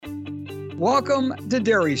Welcome to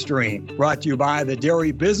Dairy Stream, brought to you by the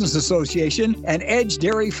Dairy Business Association and Edge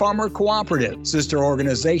Dairy Farmer Cooperative, sister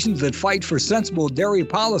organizations that fight for sensible dairy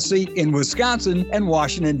policy in Wisconsin and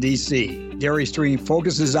Washington, D.C. Dairy Stream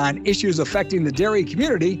focuses on issues affecting the dairy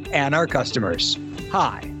community and our customers.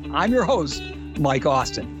 Hi, I'm your host, Mike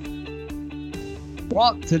Austin.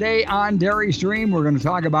 Well, today on Dairy Stream, we're going to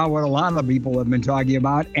talk about what a lot of people have been talking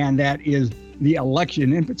about, and that is the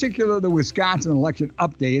election, in particular the Wisconsin election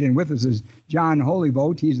update. And with us is John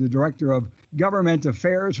Holyvoet. He's the Director of Government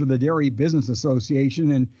Affairs for the Dairy Business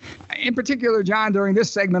Association. And in particular, John, during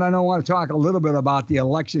this segment, I want to talk a little bit about the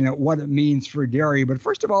election and what it means for dairy. But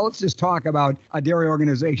first of all, let's just talk about a dairy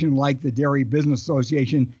organization like the Dairy Business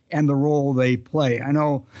Association and the role they play. I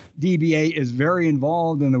know DBA is very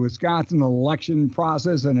involved in the Wisconsin election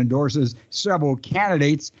process and endorses several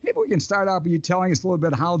candidates. Maybe we can start out by you telling us a little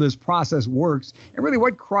bit how this process works and really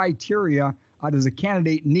what criteria does a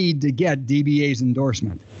candidate need to get DBA's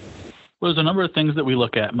endorsement? Well, there's a number of things that we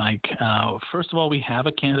look at, Mike. First of all, we have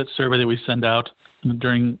a candidate survey that we send out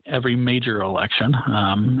during every major election,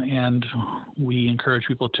 and we encourage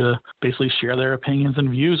people to basically share their opinions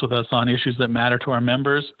and views with us on issues that matter to our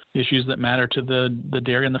members, issues that matter to the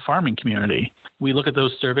dairy and the farming community. We look at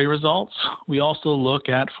those survey results. We also look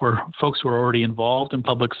at, for folks who are already involved in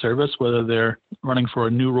public service, whether they're running for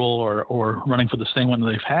a new role or running for the same one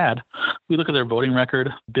that they've had, we look at their voting record,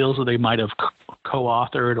 bills that they might have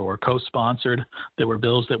co-authored or co-sponsored that were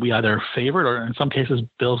bills that we either favored or in some cases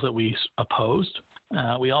bills that we opposed.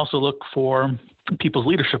 We also look for people's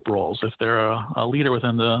leadership roles. If they're a leader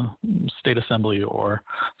within the state assembly or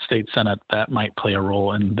state senate, that might play a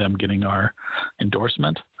role in them getting our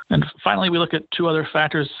endorsement. And finally, we look at two other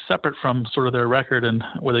factors separate from sort of their record and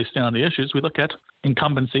where they stand on the issues. We look at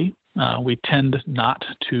incumbency. We tend not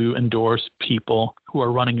to endorse people who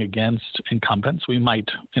are running against incumbents. We might,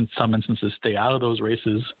 in some instances, stay out of those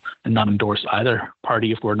races and not endorse either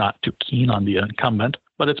party if we're not too keen on the incumbent.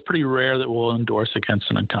 But it's pretty rare that we'll endorse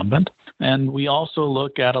against an incumbent. And we also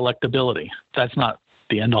look at electability. That's not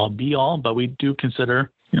the end-all, be-all, but we do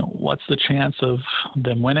consider, what's the chance of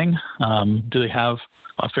them winning? Do they have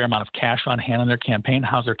a fair amount of cash on hand in their campaign?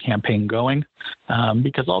 How's their campaign going?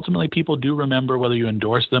 Because ultimately people do remember whether you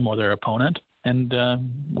endorse them or their opponent. And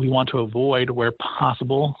we want to avoid, where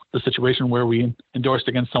possible, the situation where we endorsed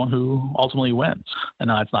against someone who ultimately wins.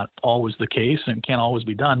 And that's not always the case and can't always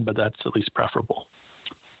be done, but that's at least preferable.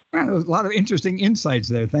 Well, there's a lot of interesting insights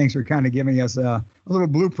there. Thanks for kind of giving us a little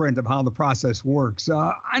blueprint of how the process works.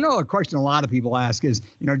 I know a question a lot of people ask is,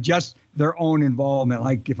 just their own involvement.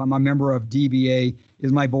 Like if I'm a member of DBA,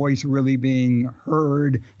 is my voice really being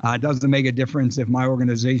heard? Does it make a difference if my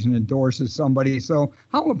organization endorses somebody? So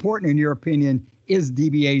how important, in your opinion, is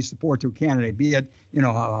DBA's support to a candidate, be it,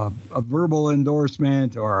 a verbal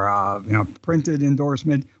endorsement or, printed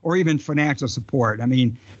endorsement or even financial support? I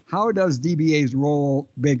mean, how does DBA's role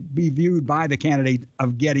be viewed by the candidate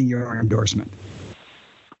of getting your endorsement?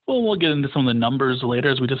 Well, we'll get into some of the numbers later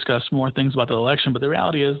as we discuss more things about the election, but the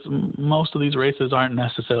reality is most of these races aren't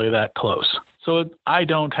necessarily that close. So I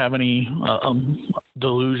don't have any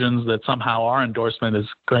delusions that somehow our endorsement is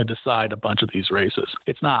going to decide a bunch of these races.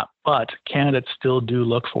 It's not, but candidates still do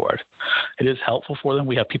look for it. It is helpful for them.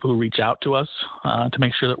 We have people who reach out to us to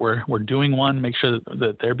make sure that we're doing one, make sure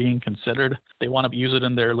that they're being considered. They want to use it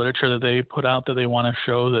in their literature that they put out, that they want to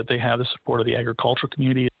show that they have the support of the agricultural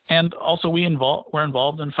community. And also we're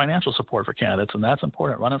involved in financial support for candidates, and that's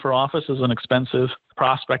important. Running for office is an expensive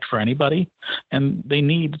prospect for anybody, and they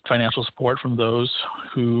need financial support from those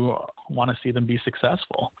who want to see them be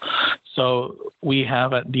successful. So we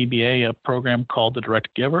have at DBA a program called the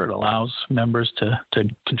Direct Giver. It allows members to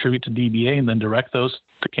contribute to DBA and then direct those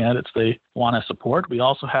to candidates they want to support. We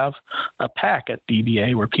also have a PAC at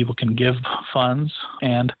DBA where people can give funds,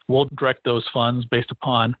 and we'll direct those funds based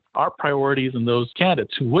upon our priorities and those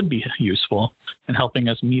candidates who would be useful in helping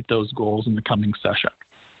us meet those goals in the coming session.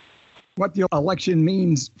 What the election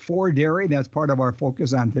means for dairy, that's part of our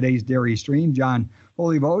focus on today's Dairy Stream. John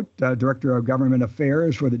Holyvoet, Director of Government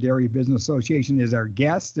Affairs for the Dairy Business Association, is our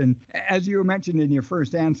guest. And as you mentioned in your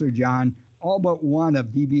first answer, John, all but one of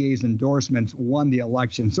DBA's endorsements won the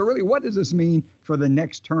election. So really, what does this mean for the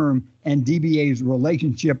next term and DBA's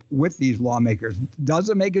relationship with these lawmakers? Does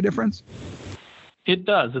it make a difference? It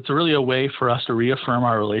does. It's really a way for us to reaffirm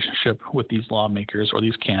our relationship with these lawmakers or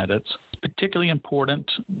these candidates. It's particularly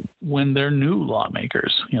important when they're new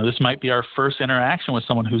lawmakers. This might be our first interaction with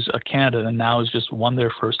someone who's a candidate and now has just won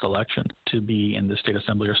their first election to be in the state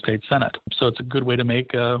assembly or state senate. So it's a good way to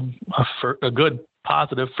make a good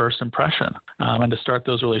positive first impression and to start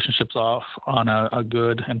those relationships off on a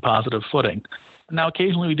good and positive footing. Now,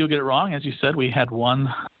 occasionally we do get it wrong. As you said, we had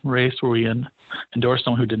one race where we endorsed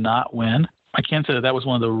someone who did not win. I can say that was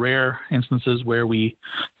one of the rare instances where we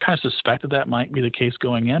kind of suspected that might be the case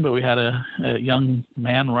going in, but we had a young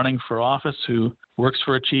man running for office who works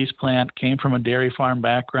for a cheese plant, came from a dairy farm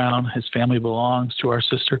background. His family belongs to our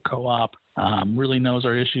sister co-op, really knows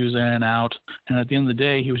our issues in and out. And at the end of the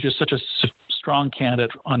day, he was just such a strong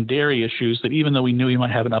candidate on dairy issues that even though we knew he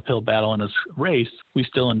might have an uphill battle in his race, we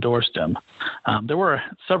still endorsed him. There were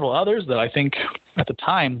several others that I think at the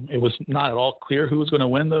time it was not at all clear who was going to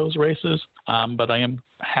win those races, but I am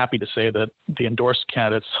happy to say that the endorsed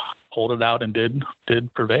candidates pulled it out and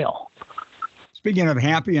did prevail. Speaking of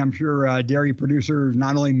happy, I'm sure dairy producers,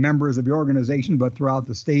 not only members of your organization, but throughout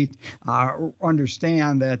the state,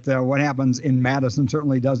 understand that what happens in Madison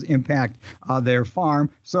certainly does impact their farm.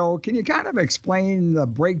 So can you kind of explain the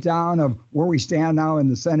breakdown of where we stand now in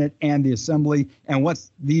the Senate and the Assembly and what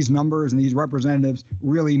these numbers and these representatives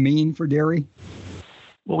really mean for dairy?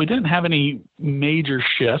 Well, we didn't have any major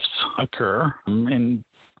shifts occur.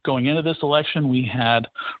 Going into this election, we had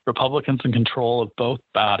Republicans in control of both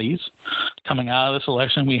bodies. Coming out of this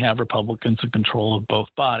election, we have Republicans in control of both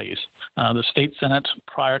bodies. The state Senate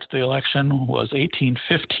prior to the election was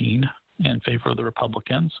 18-15 in favor of the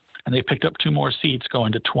Republicans, and they picked up 2 more seats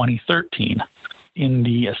going to 2013. In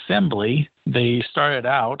the Assembly, they started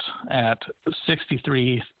out at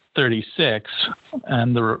 63-36,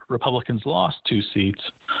 and the Republicans lost 2 seats,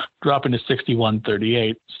 dropping to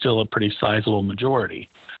 61-38, still a pretty sizable majority.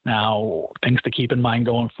 Now, things to keep in mind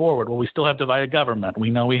going forward. Well, we still have divided government. We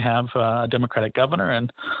know we have a Democratic governor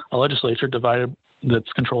and a legislature divided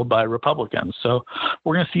that's controlled by Republicans. So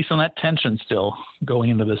we're going to see some of that tension still going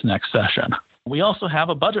into this next session. We also have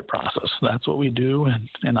a budget process. That's what we do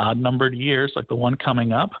in odd-numbered years, like the one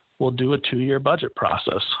coming up. We'll do a 2-year budget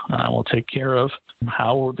process. We'll take care of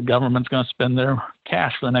how the government's going to spend their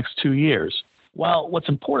cash for the next 2 years. Well, what's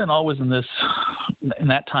important always in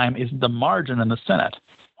that time is the margin in the Senate.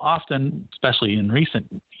 Often, especially in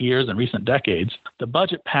recent years and recent decades, the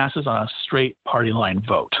budget passes on a straight party line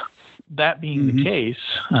vote. That being the case,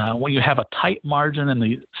 when you have a tight margin in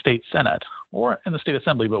the state Senate or in the state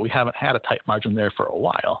Assembly, but we haven't had a tight margin there for a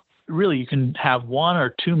while, really you can have 1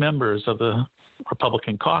 or 2 members of the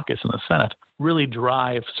Republican caucus in the Senate really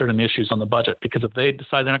drive certain issues on the budget, because if they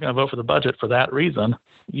decide they're not going to vote for the budget for that reason,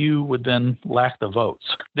 you would then lack the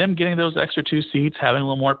votes. Them getting those extra 2 seats, having a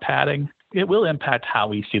little more padding, it will impact how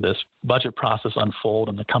we see this budget process unfold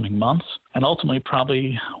in the coming months, and ultimately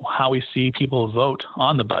probably how we see people vote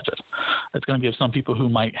on the budget. It's going to give some people who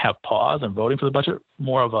might have pause in voting for the budget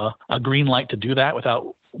more of a green light to do that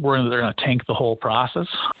without worrying that they're going to tank the whole process.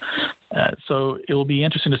 So it will be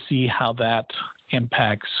interesting to see how that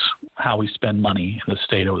impacts how we spend money in the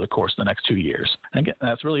state over the course of the next 2 years. And again,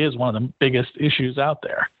 that really is one of the biggest issues out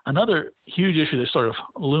there. Another huge issue that sort of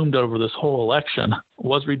loomed over this whole election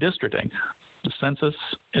was redistricting. The census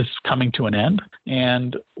is coming to an end,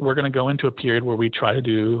 and we're going to go into a period where we try to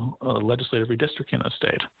do legislative redistricting in the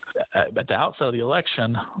state. At the outset of the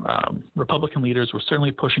election, Republican leaders were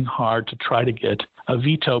certainly pushing hard to try to get a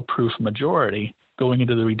veto-proof majority going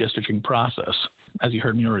into the redistricting process. As you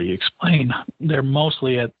heard me already explain, they're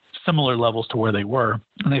mostly at similar levels to where they were,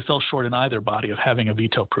 and they fell short in either body of having a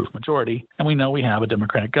veto-proof majority, and we know we have a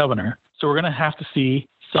Democratic governor. So we're going to have to see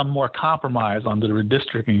some more compromise on the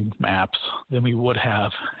redistricting maps than we would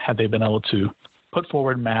have had they been able to put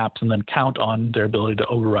forward maps and then count on their ability to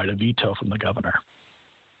override a veto from the governor.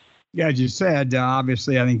 Yeah, as you said,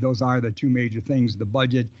 obviously, I think those are the 2 major things, the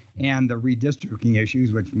budget and the redistricting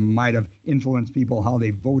issues, which might have influenced people how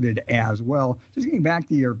they voted as well. Just getting back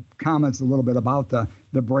to your comments a little bit about the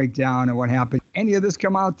breakdown and what happened. Any of this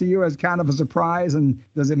come out to you as kind of a surprise? And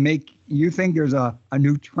does it make you think there's a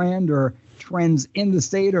new trend or trends in the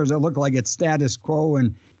state, or does it look like it's status quo?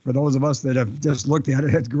 And for those of us that have just looked at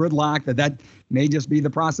it as gridlock, that may just be the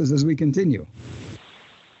process as we continue?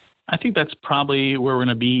 I think that's probably where we're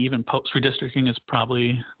going to be. Even post-redistricting is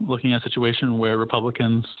probably looking at a situation where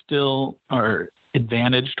Republicans still are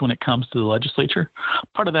advantaged when it comes to the legislature.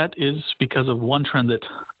 Part of that is because of one trend that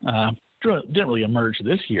didn't really emerge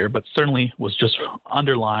this year, but certainly was just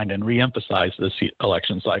underlined and reemphasized this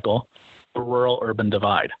election cycle, the rural-urban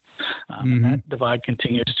divide. That divide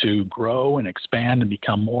continues to grow and expand and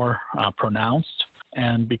become more pronounced.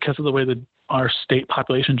 And because of the way that our state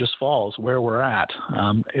population just falls where we're at,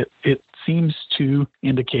 it seems to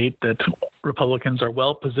indicate that Republicans are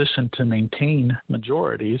well positioned to maintain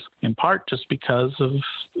majorities, in part just because of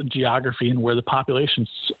geography and where the population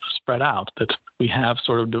spread out, that we have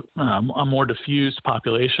sort of a more diffused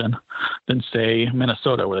population than, say,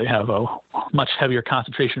 Minnesota, where they have a much heavier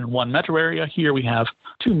concentration in one metro area. Here we have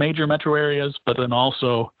two major metro areas, but then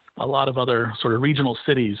also a lot of other sort of regional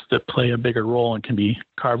cities that play a bigger role and can be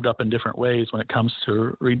carved up in different ways when it comes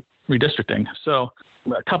to redistricting. So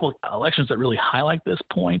a couple of elections that really highlight this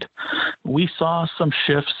point. We saw some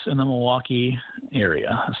shifts in the Milwaukee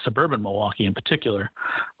area, suburban Milwaukee in particular,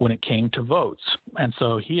 when it came to votes. And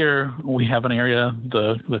so here we have an area,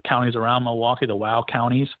 the counties around Milwaukee, the WOW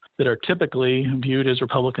counties, that are typically viewed as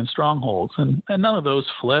Republican strongholds. And none of those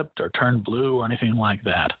flipped or turned blue or anything like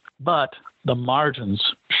that. But the margins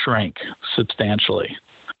shrank substantially.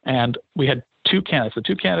 And we had two candidates. The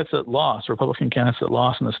two candidates that lost, Republican candidates that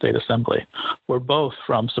lost in the state assembly, were both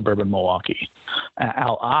from suburban Milwaukee.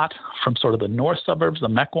 Al Ott from sort of the north suburbs, the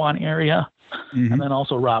Mequon area, and then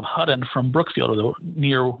also Rob Hutton from Brookfield, or the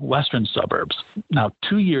near western suburbs. Now,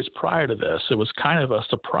 2 years prior to this, it was kind of a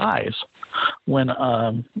surprise when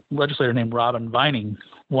a legislator named Robin Vining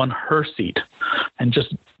won her seat, and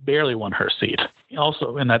just barely won her seat.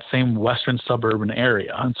 Also in that same western suburban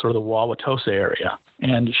area, in sort of the Wauwatosa area.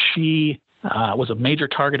 And she was a major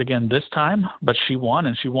target again this time, but she won,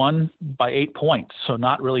 and she won by 8 points. So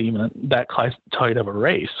not really even that tight of a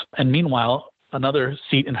race. And meanwhile, another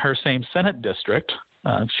seat in her same Senate district,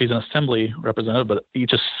 she's an assembly representative, but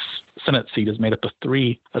each Senate seat is made up of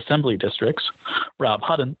 3 assembly districts. Rob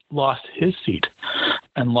Hutton lost his seat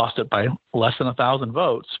and lost it by less than 1,000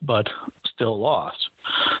 votes, but still lost.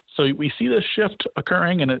 So we see this shift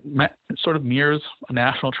occurring, and it sort of mirrors a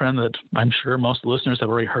national trend that I'm sure most of the listeners have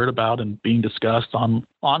already heard about and being discussed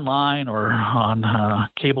online or on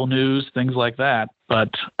cable news, things like that. But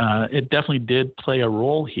it definitely did play a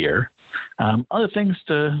role here. Other things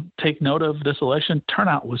to take note of this election,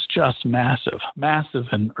 turnout was just massive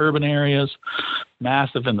in urban areas,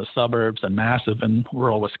 massive in the suburbs, and massive in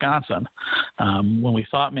rural Wisconsin. When we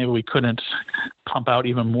thought maybe we couldn't pump out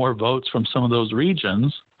even more votes from some of those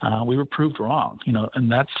regions, we were proved wrong.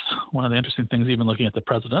 And that's one of the interesting things, even looking at the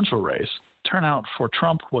presidential race. Turnout for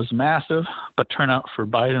Trump was massive, but turnout for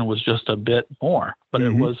Biden was just a bit more. But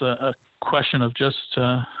it was a question of just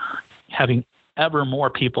having ever more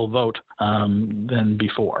people vote than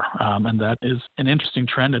before. And that is an interesting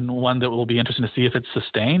trend, and one that will be interesting to see if it's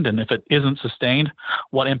sustained. And if it isn't sustained,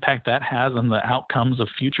 what impact that has on the outcomes of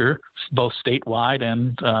future, both statewide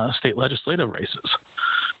and state legislative races.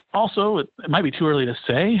 Also, it might be too early to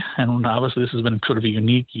say, and obviously this has been sort of a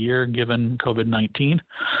unique year given COVID-19,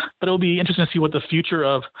 but it'll be interesting to see what the future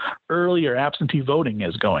of early or absentee voting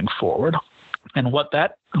is going forward, and what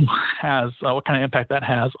that has, what kind of impact that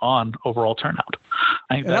has on overall turnout.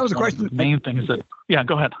 I think that was a question. The main thing is that, yeah,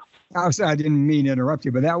 go ahead. I didn't mean to interrupt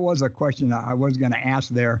you, but that was a question I was going to ask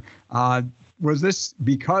there. Was this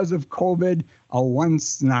because of COVID, a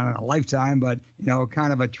once, not in a lifetime, but,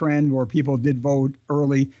 kind of a trend where people did vote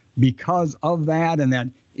early because of that, and that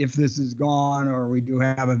if this is gone or we do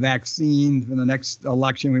have a vaccine for the next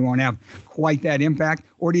election, we won't have quite that impact?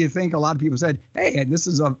 Or do you think a lot of people said, hey, this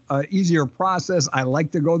is a easier process. I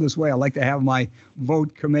like to go this way. I like to have my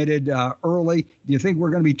vote committed early. Do you think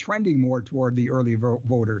we're going to be trending more toward the early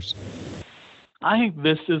voters? I think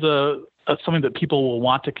this is something that people will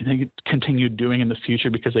want to continue doing in the future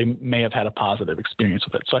because they may have had a positive experience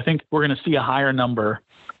with it. So I think we're going to see a higher number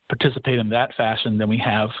participate in that fashion than we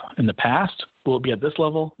have in the past. Will it be at this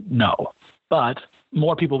level? No. But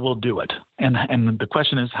more people will do it. And the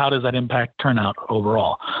question is, how does that impact turnout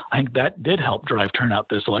overall? I think that did help drive turnout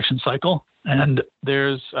this election cycle. And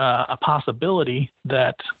there's a possibility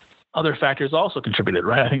that other factors also contributed,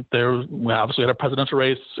 right? I think we obviously had a presidential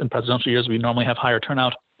race. In presidential years, we normally have higher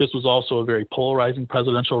turnout. This was also a very polarizing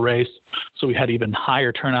presidential race. So we had even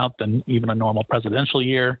higher turnout than even a normal presidential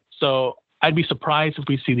year. So I'd be surprised if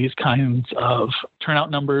we see these kinds of turnout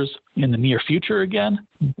numbers in the near future again.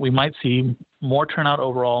 We might see more turnout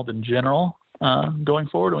overall than general going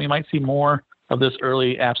forward, and we might see more of this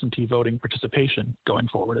early absentee voting participation going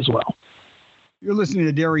forward as well. You're listening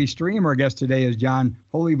to Dairy Stream. Our guest today is John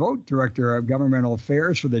Holyvoet, Director of Governmental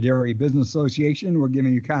Affairs for the Dairy Business Association. We're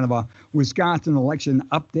giving you kind of a Wisconsin election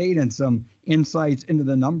update and some insights into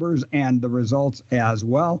the numbers and the results as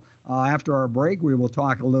well. After our break, we will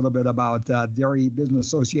talk a little bit about Dairy Business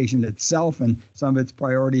Association itself and some of its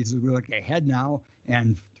priorities as we look ahead now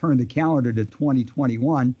and turn the calendar to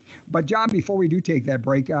 2021. But John, before we do take that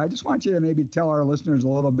break, I just want you to maybe tell our listeners a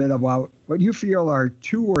little bit about what you feel are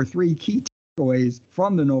 2 or 3 key takeaways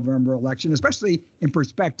from the November election, especially in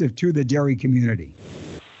perspective to the dairy community.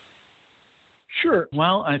 Sure.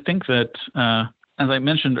 Well, I think that, as I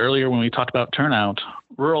mentioned earlier when we talked about turnout,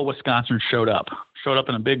 rural Wisconsin showed up showed up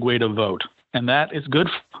in a big way to vote. And that is good.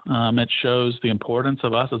 It shows the importance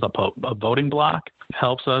of us as a voting bloc. It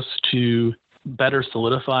helps us to better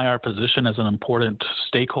solidify our position as an important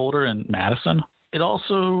stakeholder in Madison. It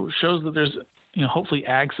also shows that there's hopefully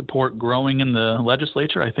ag support growing in the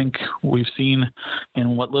legislature. I think we've seen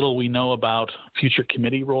in what little we know about future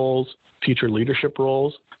committee roles, future leadership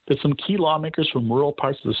roles, that some key lawmakers from rural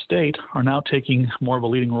parts of the state are now taking more of a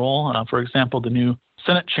leading role. For example, the new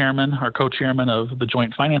Senate chairman or co-chairman of the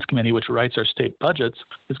Joint Finance Committee, which writes our state budgets,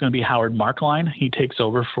 is going to be Howard Markline. He takes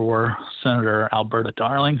over for Senator Alberta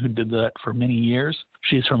Darling, who did that for many years.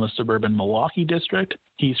 She's from a suburban Milwaukee district.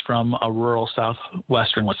 He's from a rural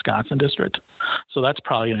southwestern Wisconsin district. So that's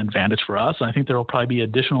probably an advantage for us. And I think there will probably be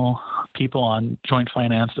additional people on joint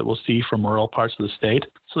finance that we'll see from rural parts of the state.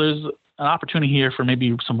 So there's an opportunity here for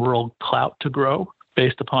maybe some rural clout to grow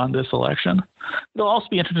based upon this election. It'll also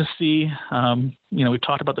be interesting to see, we've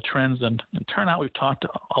talked about the trends and turnout. We've talked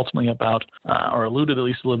ultimately about, or alluded at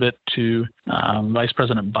least a little bit to Vice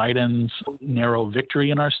President Biden's narrow victory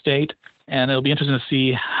in our state. And it'll be interesting to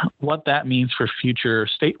see what that means for future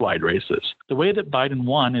statewide races. The way that Biden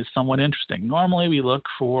won is somewhat interesting. Normally, we look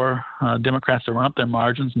for Democrats to run up their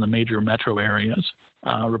margins in the major metro areas,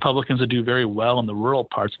 Republicans that do very well in the rural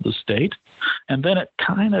parts of the state. And then it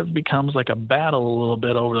kind of becomes like a battle a little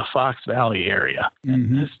bit over the Fox Valley area.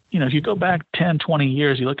 Mm-hmm. And if you go back 10, 20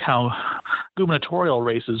 years, you look how gubernatorial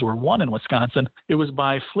races were won in Wisconsin. It was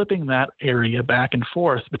by flipping that area back and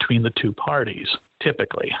forth between the two parties.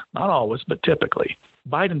 Typically, not always, but typically.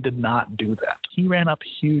 Biden did not do that. He ran up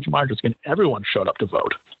huge margins and everyone showed up to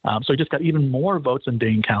vote. So he just got even more votes in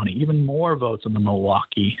Dane County, even more votes in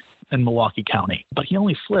Milwaukee County. But he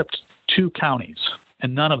only flipped 2 counties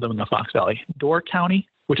and none of them in the Fox Valley. Door County,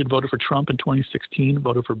 which had voted for Trump in 2016,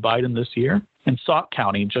 voted for Biden this year. And Sauk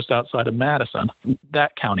County, just outside of Madison,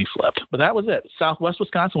 that county flipped. But that was it. Southwest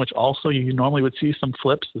Wisconsin, which also you normally would see some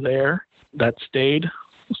flips there, that stayed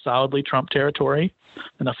solidly Trump territory.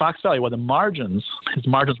 In the Fox Valley, where his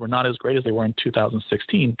margins were not as great as they were in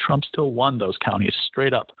 2016, Trump still won those counties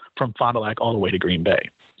straight up from Fond du Lac all the way to Green Bay.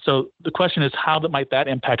 So the question is, how might that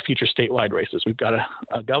impact future statewide races? We've got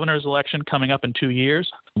a governor's election coming up in 2 years.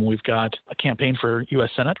 We've got a campaign for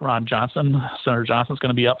U.S. Senate. Ron Johnson, Senator Johnson's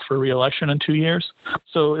going to be up for re-election in 2 years.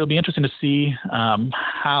 So it'll be interesting to see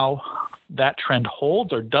how that trend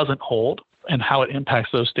holds or doesn't hold, and how it impacts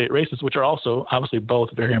those state races, which are also obviously both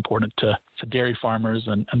very important to dairy farmers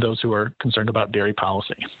and those who are concerned about dairy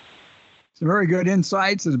policy. Some very good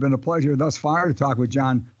insights. It's been a pleasure thus far to talk with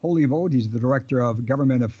John Holyvold. He's the Director of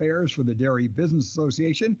Government Affairs for the Dairy Business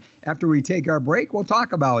Association. After we take our break, we'll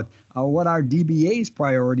talk about what are DBA's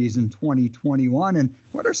priorities in 2021 and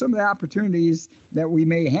what are some of the opportunities that we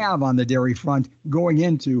may have on the dairy front going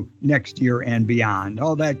into next year and beyond.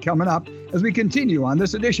 All that coming up as we continue on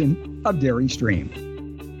this edition of Dairy Stream.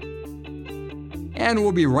 And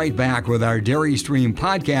we'll be right back with our Dairy Stream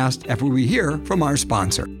podcast after we hear from our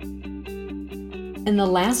sponsor. In the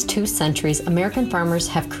last 2 centuries, American farmers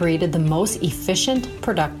have created the most efficient,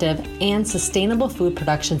 productive, and sustainable food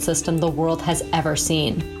production system the world has ever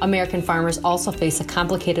seen. American farmers also face a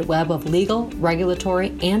complicated web of legal,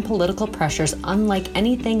 regulatory, and political pressures unlike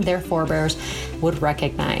anything their forebears would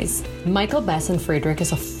recognize. Michael Bess & Friedrich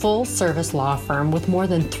is a full-service law firm with more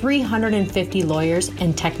than 350 lawyers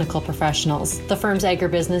and technical professionals. The firm's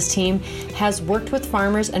agribusiness team has worked with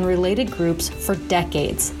farmers and related groups for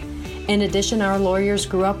decades. In addition, our lawyers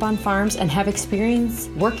grew up on farms and have experience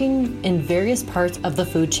working in various parts of the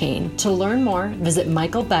food chain. To learn more, visit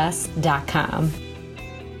michaelbess.com.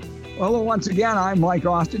 Hello, once again, I'm Mike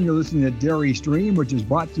Austin. You're listening to Dairy Stream, which is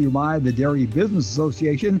brought to you by the Dairy Business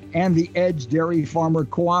Association and the Edge Dairy Farmer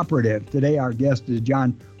Cooperative. Today, our guest is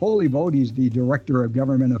John Holyvold. He's the Director of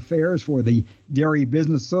Government Affairs for the Dairy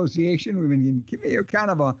Business Association. We've been giving you kind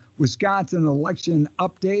of a Wisconsin election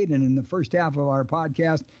update, and in the first half of our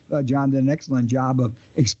podcast, John did an excellent job of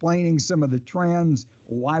explaining some of the trends,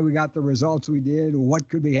 why we got the results we did, what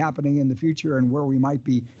could be happening in the future, and where we might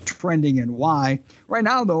be trending and why. Right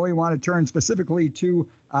now, though, we want to turn specifically to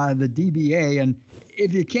the DBA. And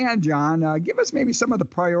if you can, John, give us maybe some of the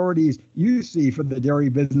priorities you see for the Dairy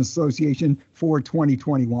Business Association for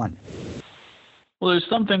 2021. Well, there's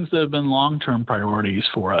some things that have been long-term priorities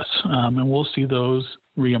for us, and we'll see those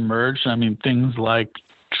reemerge. I mean, things like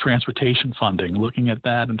transportation funding, looking at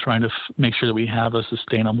that and trying to make sure that we have a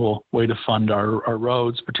sustainable way to fund our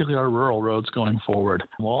roads, particularly our rural roads going forward.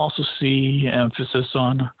 We'll also see emphasis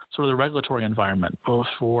on sort of the regulatory environment, both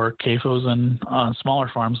for CAFOs and smaller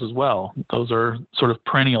farms as well. Those are sort of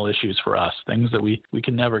perennial issues for us, things that we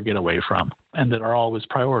can never get away from and that are always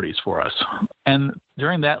priorities for us. And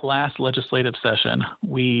during that last legislative session,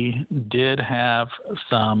 we did have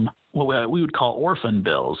some what we would call orphan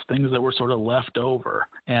bills, things that were sort of left over.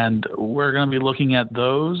 And we're going to be looking at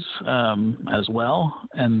those as well.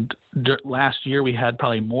 And last year we had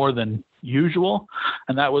probably more than usual,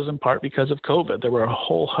 and that was in part because of COVID. There were a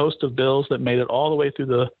whole host of bills that made it all the way through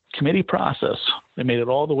the committee process. They made it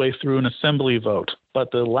all the way through an assembly vote.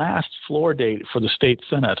 But the last floor date for the state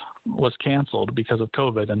Senate was canceled because of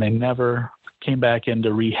COVID, and they never came back in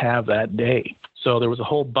to rehab that day. So there was a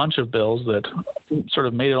whole bunch of bills that sort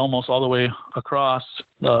of made it almost all the way across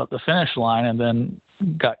the finish line and then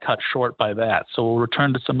got cut short by that. So we'll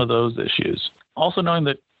return to some of those issues. Also knowing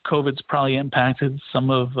that COVID's probably impacted some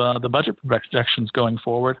of the budget projections going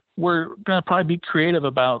forward, we're going to probably be creative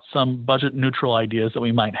about some budget neutral ideas that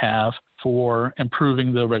we might have for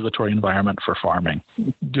improving the regulatory environment for farming,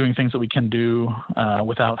 doing things that we can do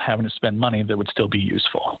without having to spend money that would still be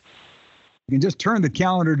useful. You can just turn the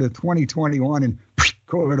calendar to 2021 and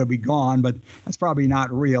COVID will be gone, but that's probably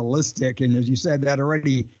not realistic. And as you said, that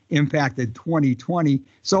already impacted 2020.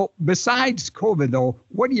 So besides COVID, though,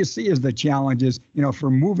 what do you see as the challenges, for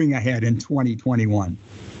moving ahead in 2021?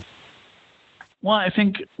 Well, I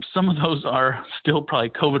think some of those are still probably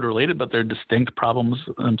COVID related, but they're distinct problems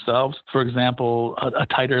themselves. For example, a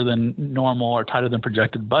tighter than normal or tighter than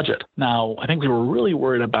projected budget. Now, I think we were really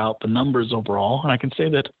worried about the numbers overall, and I can say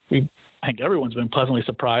that I think everyone's been pleasantly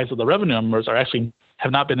surprised that the revenue numbers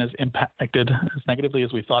have not been as impacted as negatively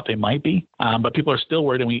as we thought they might be. But people are still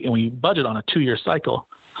worried, and we budget on a 2-year cycle.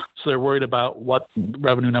 So they're worried about what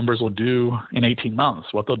revenue numbers will do in 18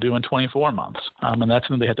 months, what they'll do in 24 months. And that's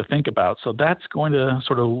something they have to think about. So that's going to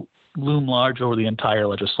sort of loom large over the entire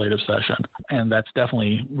legislative session. And that's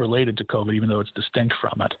definitely related to COVID, even though it's distinct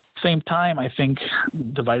from it. Same time, I think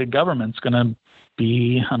divided government's going to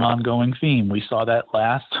be an ongoing theme. We saw that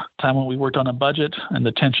last time when we worked on a budget and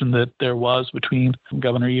the tension that there was between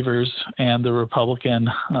Governor Evers and the Republican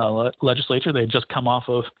legislature. They had just come off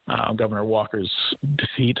of Governor Walker's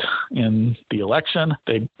defeat in the election.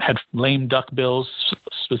 They had lame duck bills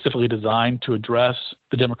specifically designed to address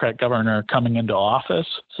the Democrat governor coming into office.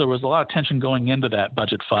 So there was a lot of tension going into that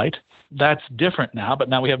budget fight. That's different now, but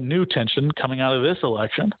now we have new tension coming out of this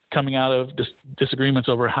election, coming out of disagreements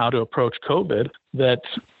over how to approach COVID that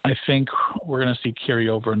I think we're going to see carry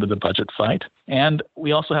over into the budget fight. And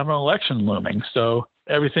we also have an election looming. So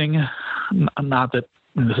everything, not that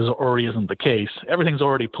this already isn't the case, everything's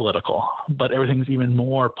already political, but everything's even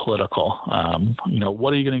more political.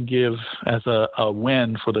 What are you going to give as a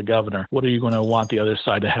win for the governor? What are you going to want the other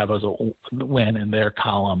side to have as a win in their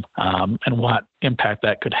column? And what impact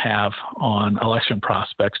that could have on election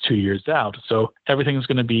prospects 2 years out. So everything's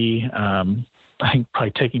going to be, I think,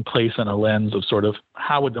 probably taking place in a lens of sort of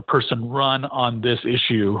how would the person run on this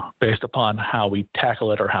issue based upon how we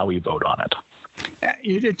tackle it or how we vote on it.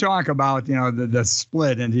 You did talk about, the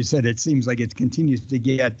split, and you said it seems like it continues to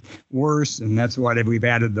get worse, and that's why we've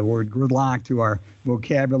added the word gridlock to our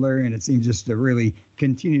vocabulary, and it seems just to really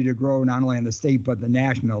continue to grow not only on the state but the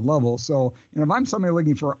national level. So, if I'm somebody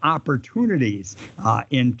looking for opportunities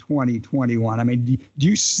in 2021, I mean, do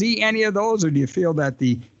you see any of those, or do you feel that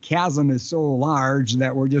the chasm is so large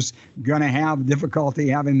that we're just going to have difficulty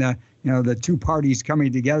having the two parties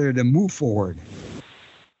coming together to move forward?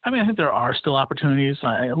 I think there are still opportunities.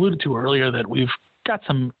 I alluded to earlier that we've got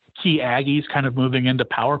some key Aggies kind of moving into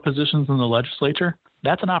power positions in the legislature.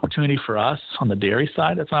 That's an opportunity for us on the dairy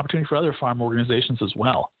side. That's an opportunity for other farm organizations as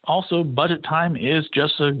well. Also, budget time is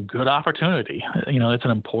just a good opportunity. It's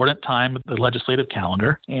an important time with the legislative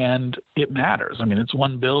calendar, and it matters. It's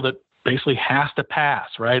one bill that basically has to pass,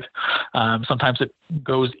 right? Sometimes it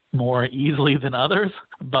goes more easily than others,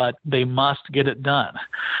 but they must get it done.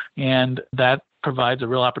 And that provides a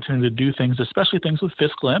real opportunity to do things, especially things with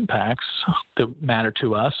fiscal impacts that matter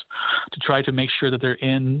to us, to try to make sure that they're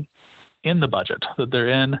in the budget, that they're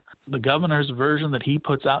in the governor's version that he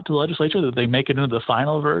puts out to the legislature, that they make it into the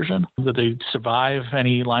final version, that they survive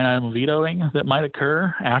any line item vetoing that might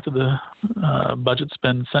occur after the budget's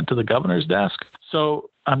been sent to the governor's desk. So,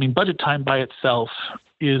 budget time by itself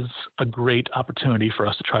is a great opportunity for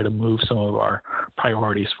us to try to move some of our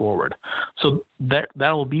priorities forward. So that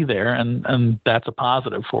will be there, and that's a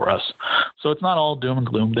positive for us. So it's not all doom and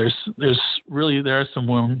gloom. There's some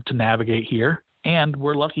room to navigate here. And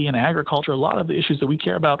we're lucky in agriculture, a lot of the issues that we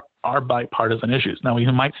care about are bipartisan issues. Now, we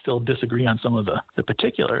might still disagree on some of the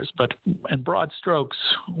particulars, but in broad strokes,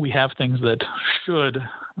 we have things that should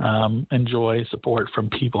enjoy support from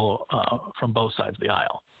people from both sides of the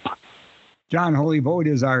aisle. John Holyvoet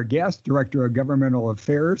is our guest, Director of Governmental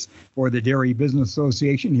Affairs for the Dairy Business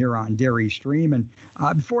Association here on Dairy Stream. And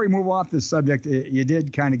before we move off this subject, you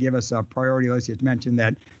did kind of give us a priority list. You mentioned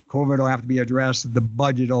that COVID will have to be addressed, the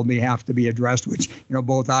budget will have to be addressed, which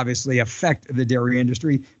both obviously affect the dairy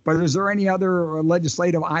industry. But is there any other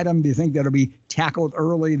legislative item, do you think, that'll be tackled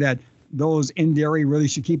early that those in dairy really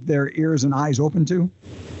should keep their ears and eyes open to?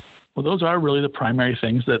 Well, those are really the primary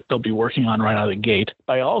things that they'll be working on right out of the gate.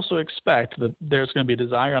 I also expect that there's going to be a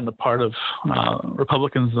desire on the part of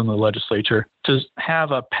Republicans in the legislature to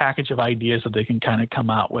have a package of ideas that they can kind of come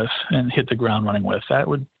out with and hit the ground running with. That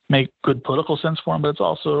would make good political sense for them, but it's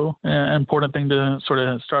also an important thing to sort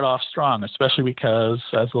of start off strong, especially because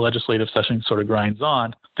as the legislative session sort of grinds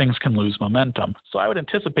on, things can lose momentum. So I would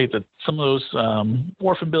anticipate that some of those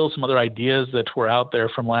orphan bills, some other ideas that were out there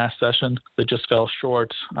from last session that just fell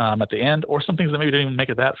short at the end, or some things that maybe didn't even make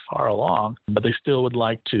it that far along, but they still would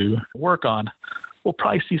like to work on, we'll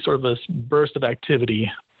probably see sort of this burst of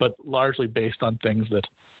activity, but largely based on things that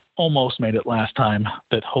almost made it last time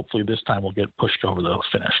that hopefully this time will get pushed over the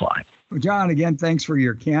finish line. Well, John, again, thanks for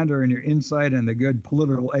your candor and your insight and the good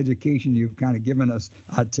political education you've kind of given us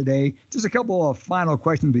today. Just a couple of final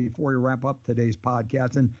questions before we wrap up today's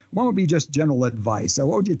podcast. And one would be just general advice. So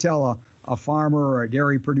what would you tell a farmer or a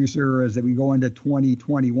dairy producer as we go into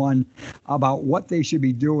 2021 about what they should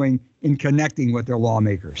be doing in connecting with their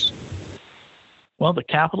lawmakers? Well, the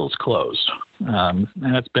Capitol's closed, and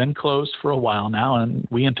it's been closed for a while now, and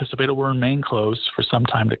we anticipate it will remain closed for some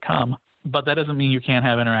time to come. But that doesn't mean you can't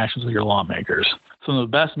have interactions with your lawmakers. Some of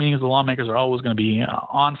the best meetings of the lawmakers are always going to be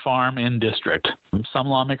on farm, in district. Some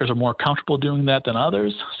lawmakers are more comfortable doing that than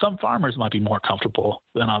others. Some farmers might be more comfortable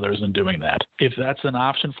than others in doing that. If that's an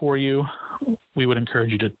option for you, we would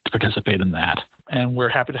encourage you to participate in that. And we're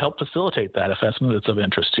happy to help facilitate that if that's something that's of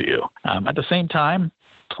interest to you. At the same time,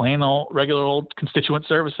 plain old, regular old constituent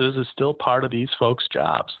services is still part of these folks'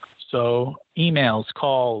 jobs. So emails,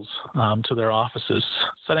 calls to their offices,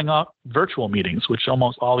 setting up virtual meetings, which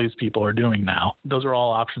almost all these people are doing now. Those are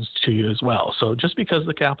all options to you as well. So just because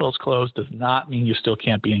the Capitol is closed does not mean you still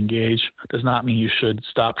can't be engaged, does not mean you should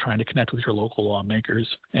stop trying to connect with your local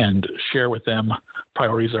lawmakers and share with them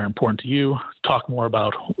priorities that are important to you, talk more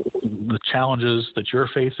about the challenges that you're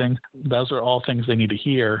facing. Those are all things they need to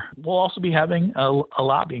hear. We'll also be having a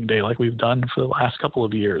lobbying day like we've done for the last couple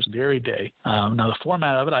of years, Dairy Day. Now, the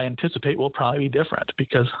format of it, I anticipate, will probably be different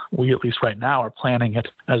because we, at least right now, are planning it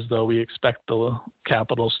as though we expect the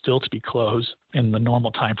Capitol still to be closed in the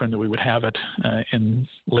normal timeframe that we would have it in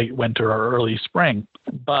late winter or early spring.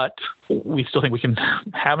 But we still think we can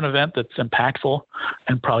have an event that's impactful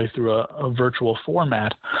and probably through a virtual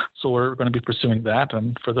format. So we're going to be pursuing that.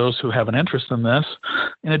 And for those who have an interest in this,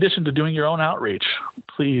 in addition to doing your own outreach,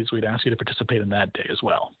 please, we'd ask you to participate in that day as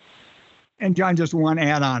well. And John, just one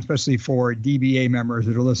add-on, especially for DBA members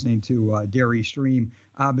that are listening to Dairy Stream.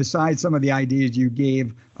 Besides some of the ideas you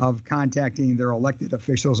gave of contacting their elected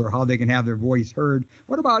officials or how they can have their voice heard,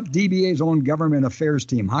 what about DBA's own government affairs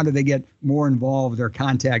team? How do they get more involved or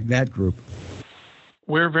contact that group?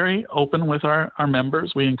 We're very open with our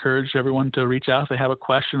members. We encourage everyone to reach out if they have a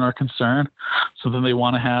question or concern, something they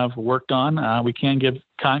want to have worked on. We can give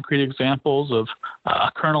concrete examples of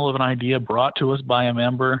a kernel of an idea brought to us by a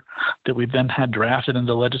member that we then had drafted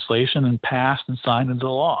into legislation and passed and signed into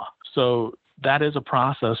law. So that is a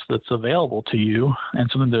process that's available to you and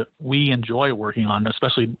something that we enjoy working on,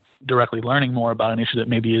 especially directly learning more about an issue that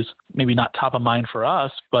maybe not top of mind for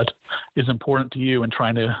us, but is important to you and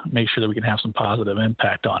trying to make sure that we can have some positive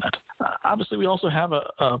impact on it. Obviously, we also have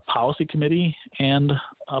a policy committee and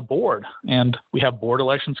a board, and we have board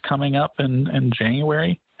elections coming up in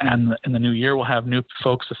January. And in the new year, we'll have new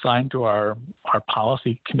folks assigned to our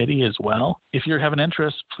policy committee as well. If you have an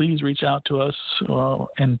interest, please reach out to us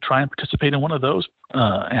and try and participate in one of those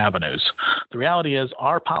avenues. The reality is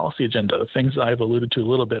our policy agenda, the things I've alluded to a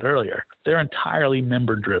little bit earlier, they're entirely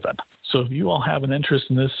member-driven. So if you all have an interest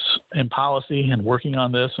in this, in policy and working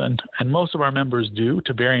on this, and most of our members do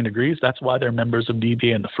to varying degrees, that's why they're members of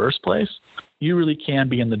DBA in the first place, you really can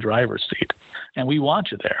be in the driver's seat. And we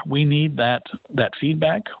want you there. We need that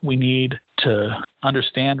feedback. We need to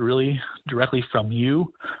understand really directly from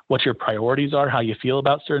you what your priorities are, how you feel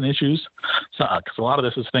about certain issues. So, because a lot of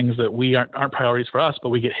this is things that we aren't priorities for us, but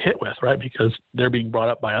we get hit with, right? Because they're being brought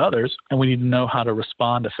up by others, and we need to know how to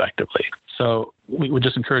respond effectively. So we would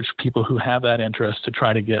just encourage people who have that interest to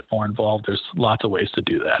try to get more involved. There's lots of ways to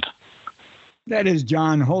do that. That is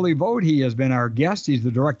John Holyboat. He has been our guest. He's the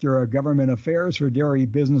Director of Government Affairs for Dairy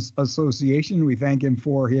Business Association. We thank him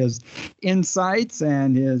for his insights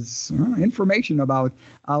and his information about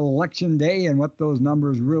Election Day and what those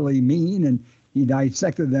numbers really mean. And he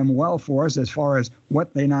dissected them well for us as far as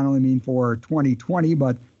what they not only mean for 2020,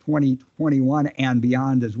 but 2021 and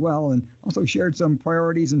beyond as well, and also shared some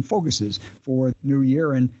priorities and focuses for the new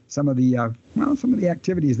year and some of the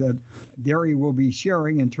activities that dairy will be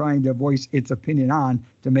sharing and trying to voice its opinion on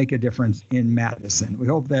to make a difference in Madison. We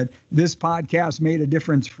hope that this podcast made a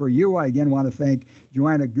difference for you. I again want to thank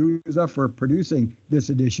Joanna Guza for producing this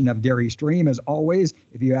edition of Dairy Stream. As always,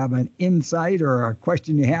 if you have an insight or a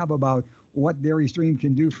question you have about what Dairy Stream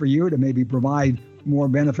can do for you to maybe provide more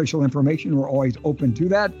beneficial information, we're always open to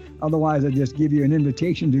that. Otherwise, I just give you an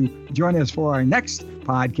invitation to join us for our next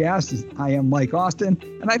podcast. I am Mike Austin,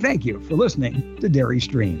 and I thank you for listening to Dairy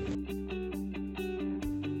Stream.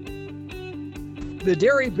 The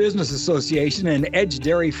Dairy Business Association and Edge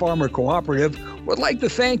Dairy Farmer Cooperative would like to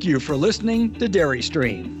thank you for listening to Dairy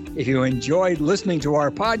Stream. If you enjoyed listening to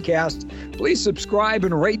our podcast, please subscribe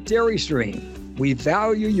and rate Dairy Stream. We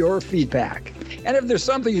value your feedback. And if there's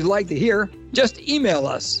something you'd like to hear, just email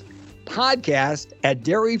us,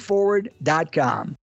 podcast@dairyforward.com.